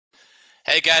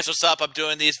Hey guys, what's up? I'm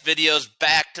doing these videos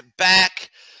back to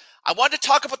back. I wanted to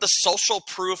talk about the social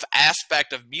proof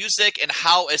aspect of music and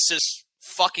how it's just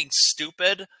fucking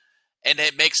stupid and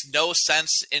it makes no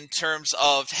sense in terms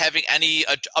of having any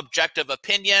objective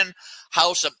opinion,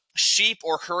 how some sheep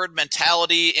or herd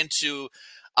mentality into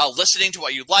listening to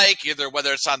what you like, either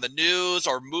whether it's on the news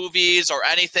or movies or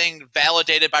anything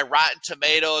validated by Rotten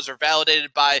Tomatoes or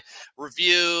validated by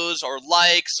reviews or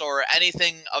likes or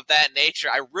anything of that nature.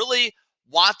 I really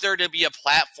want there to be a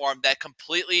platform that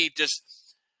completely just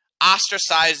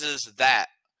ostracizes that.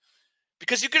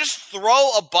 Because you can just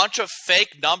throw a bunch of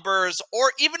fake numbers,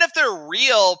 or even if they're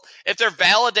real, if they're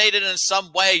validated in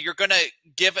some way, you're going to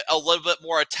give it a little bit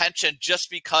more attention just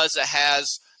because it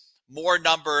has more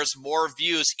numbers, more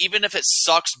views, even if it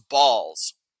sucks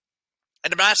balls.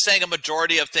 And I'm not saying a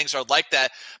majority of things are like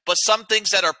that, but some things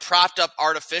that are propped up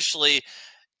artificially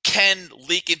can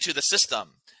leak into the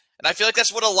system. And I feel like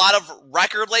that's what a lot of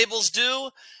record labels do.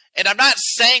 And I'm not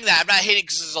saying that. I'm not hating,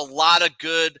 because there's a lot of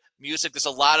good music. There's a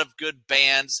lot of good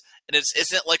bands. And it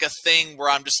isn't like a thing where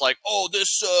I'm just like, oh,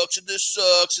 this sucks and this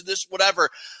sucks and this whatever.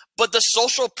 But the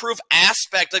social proof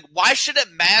aspect, like, why should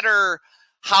it matter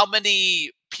how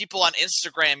many people on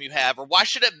Instagram you have? Or why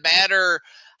should it matter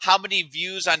how many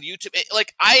views on YouTube?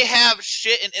 Like, I have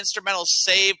shit and instrumentals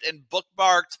saved and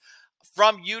bookmarked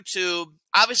from YouTube.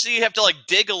 Obviously, you have to, like,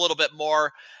 dig a little bit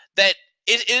more. That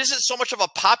it isn't so much of a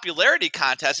popularity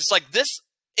contest. It's like, this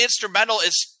instrumental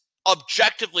is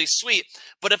objectively sweet,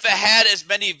 but if it had as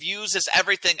many views as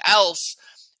everything else,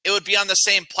 it would be on the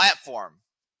same platform.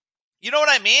 You know what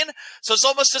I mean? So it's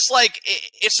almost just like,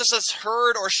 it's just this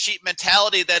herd or sheep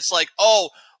mentality that's like, oh,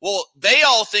 well, they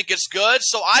all think it's good,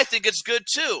 so I think it's good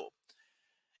too.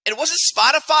 And wasn't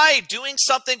Spotify doing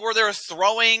something where they're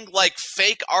throwing like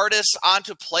fake artists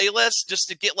onto playlists just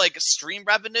to get like stream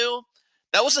revenue?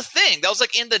 That was a thing. That was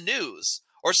like in the news.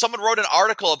 Or someone wrote an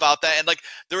article about that, and like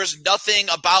there was nothing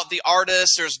about the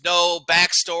artist. There's no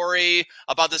backstory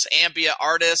about this ambient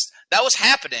artist. That was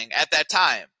happening at that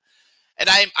time. And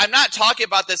I'm not talking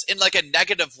about this in like a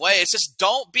negative way. It's just,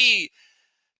 don't be,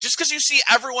 just because you see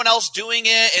everyone else doing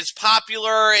it, it's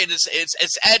popular and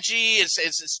it's edgy,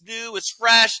 it's new, it's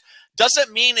fresh,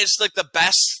 doesn't mean it's like the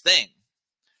best thing.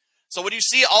 So when you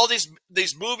see all these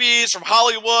movies from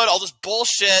Hollywood, all this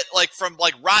bullshit, like from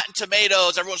like Rotten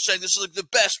Tomatoes, everyone's saying this is like the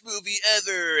best movie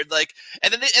ever,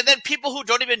 and then people who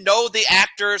don't even know the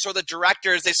actors or the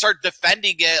directors, they start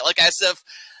defending it like as if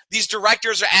these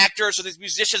directors or actors or these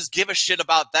musicians give a shit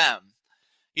about them.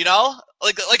 You know,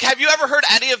 like have you ever heard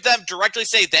any of them directly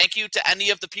say thank you to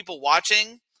any of the people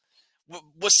watching?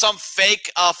 With some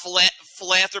fake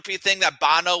philanthropy thing that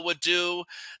Bono would do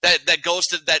that goes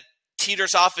to that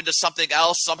teeters off into something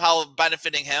else, somehow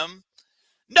benefiting him?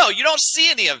 No, you don't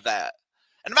see any of that.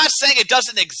 And I'm not saying it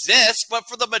doesn't exist, but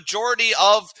for the majority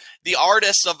of the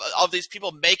artists of these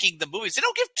people making the movies, they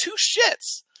don't give two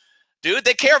shits. Dude,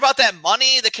 they care about that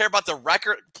money. They care about the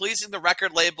record, pleasing the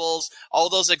record labels, all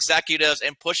those executives,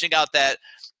 and pushing out that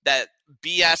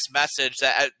BS message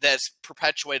that's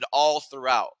perpetuated all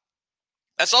throughout.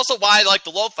 That's also why I like the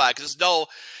lo-fi, because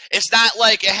it's not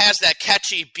like it has that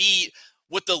catchy beat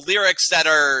with the lyrics that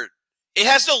are, it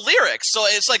has no lyrics. So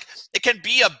it's like, it can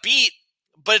be a beat,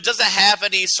 but it doesn't have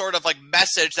any sort of like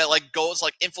message that like goes,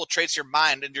 like infiltrates your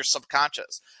mind and your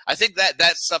subconscious. I think that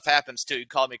stuff happens too. You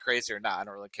call me crazy or not, I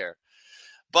don't really care.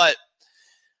 But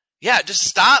yeah, just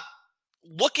stop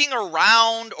looking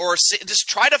around or just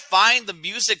try to find the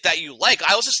music that you like.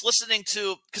 I was just listening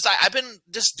to, because I've been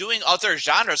just doing other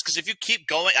genres, because if you keep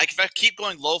going, like if I keep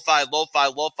going lo-fi,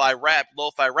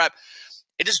 rap,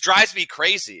 it just drives me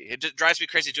crazy. It just drives me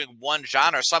crazy doing one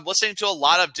genre. So I'm listening to a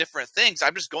lot of different things.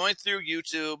 I'm just going through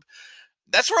YouTube.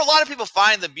 That's where a lot of people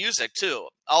find the music too.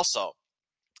 Also,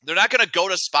 they're not going to go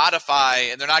to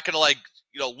Spotify and they're not going to like,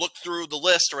 look through the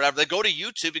list or whatever. They go to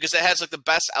YouTube because it has like the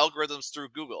best algorithms through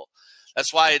Google.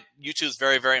 That's why YouTube is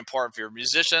very, very important for your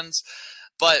musicians.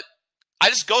 But I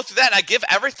just go through that and I give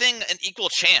everything an equal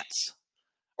chance.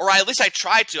 Or at least I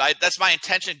try to. That's my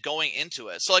intention going into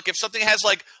it. So like if something has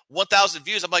like 1,000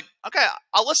 views, I'm like, okay,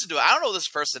 I'll listen to it. I don't know who this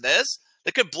person is.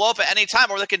 They could blow up at any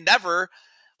time, or they could never.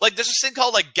 Like there's this thing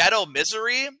called like Ghetto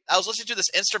Misery. I was listening to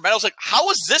this instrumental. I was like, how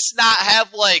does this not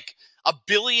have like 1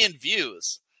 billion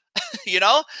views?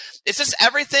 It's just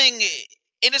everything.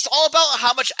 And it's all about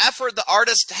how much effort the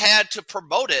artist had to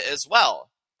promote it as well.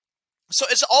 So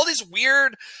it's all these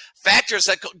weird factors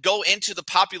that go into the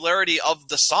popularity of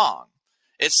the song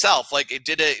itself. Like,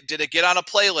 did it get on a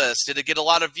playlist? Did it get a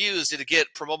lot of views? Did it get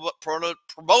promoted,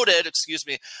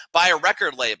 by a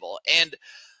record label? And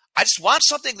I just want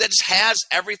something that just has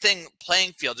everything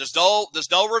playing field. There's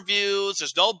no reviews,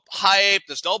 there's no hype,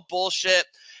 there's no bullshit.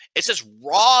 It's just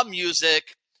raw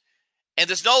music, and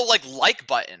there's no like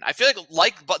button. I feel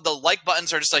like the like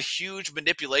buttons are just a huge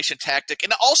manipulation tactic,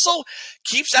 and it also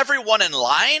keeps everyone in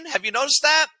line. Have you noticed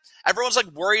that? Everyone's like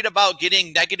worried about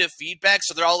getting negative feedback,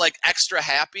 so they're all like extra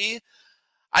happy.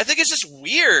 I think it's just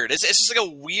weird. It's just like a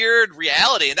weird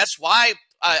reality, and that's why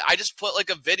I just put like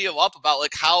a video up about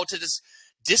like how to just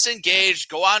disengage,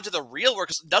 go on to the real work,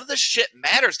 because none of this shit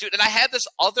matters, dude. And I had this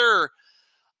other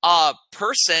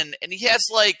person, and he has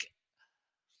like,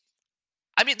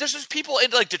 I mean, there's just people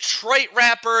into like Detroit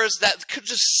rappers that could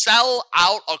just sell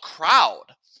out a crowd,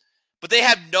 but they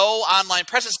have no online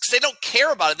presence because they don't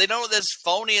care about it. They know that it's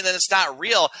phony and that it's not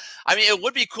real. I mean, it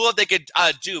would be cool if they could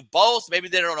do both. Maybe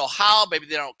they don't know how. Maybe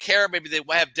they don't care. Maybe they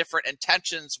have different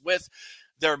intentions with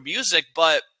their music.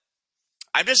 But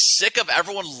I'm just sick of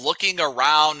everyone looking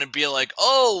around and being like,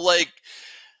 oh, like,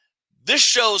 this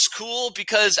show's cool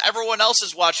because everyone else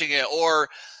is watching it. Or,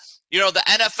 you know, the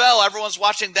NFL, everyone's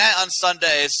watching that on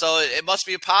Sunday, so it must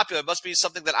be popular. It must be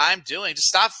something that I'm doing. Just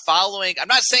stop following. I'm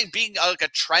not saying being like a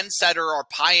trendsetter or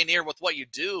pioneer with what you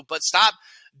do, but stop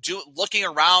looking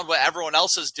around what everyone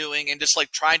else is doing and just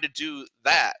like trying to do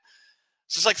that.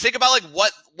 So it's like, think about like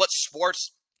what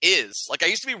sports is. Like, I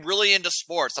used to be really into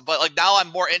sports, but like now I'm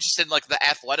more interested in like the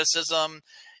athleticism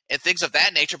and things of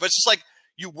that nature. But it's just like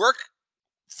you work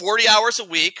 40 hours a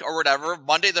week or whatever,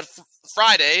 Monday to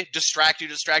Friday, distract you,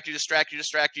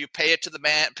 pay it to the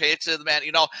man,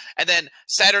 you know, and then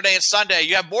Saturday and Sunday,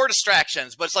 you have more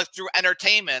distractions, but it's like through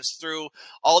entertainments, through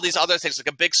all these other things,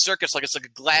 like a big circus, like it's like a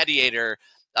gladiator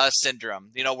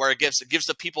syndrome, you know, where it gives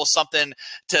the people something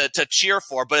to cheer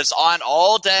for, but it's on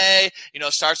all day, you know,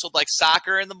 it starts with like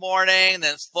soccer in the morning,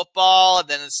 then it's football, and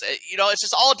then it's, you know, it's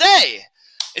just all day.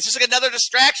 It's just like another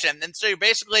distraction. And so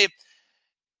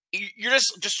you're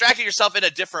just distracting yourself in a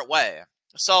different way.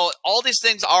 So all these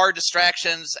things are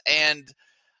distractions, and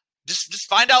just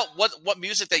find out what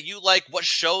music that you like, what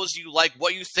shows you like,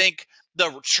 what you think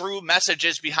the true message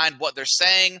is behind what they're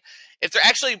saying. If they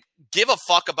actually give a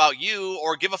fuck about you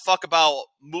or give a fuck about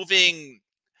moving,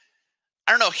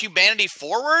 I don't know, humanity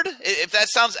forward. If that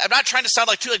sounds, I'm not trying to sound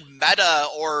like too like meta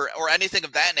or anything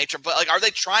of that nature, but like, are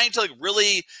they trying to like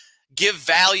really give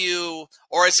value,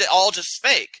 or is it all just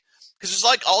fake? Because there's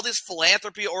like all these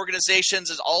philanthropy organizations,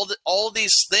 there's all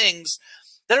these things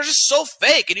that are just so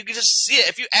fake, and you can just see it.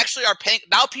 If you actually are paying,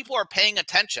 now people are paying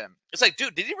attention. It's like,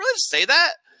 dude, did he really say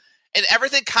that? And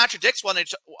everything contradicts one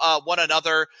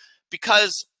another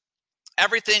because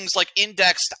everything's like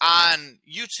indexed on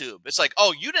YouTube. It's like,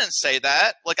 oh, you didn't say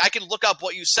that. Like, I can look up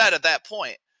what you said at that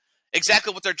point.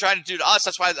 Exactly what they're trying to do to us.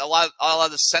 That's why a lot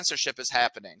of the censorship is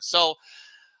happening. So,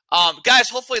 guys,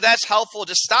 hopefully that's helpful.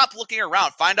 Just stop looking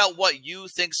around. Find out what you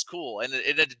think's cool, and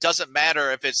it doesn't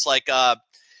matter if it's like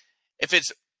if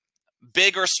it's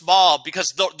big or small, because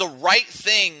the right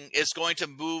thing is going to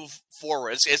move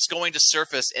forward. It's going to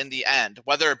surface in the end,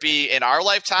 whether it be in our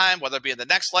lifetime, whether it be in the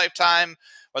next lifetime,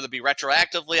 whether it be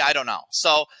retroactively. I don't know.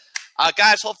 So,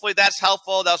 guys, hopefully that's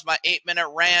helpful. That was my 8-minute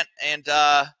rant, and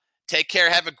take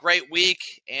care. Have a great week,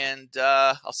 and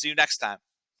I'll see you next time.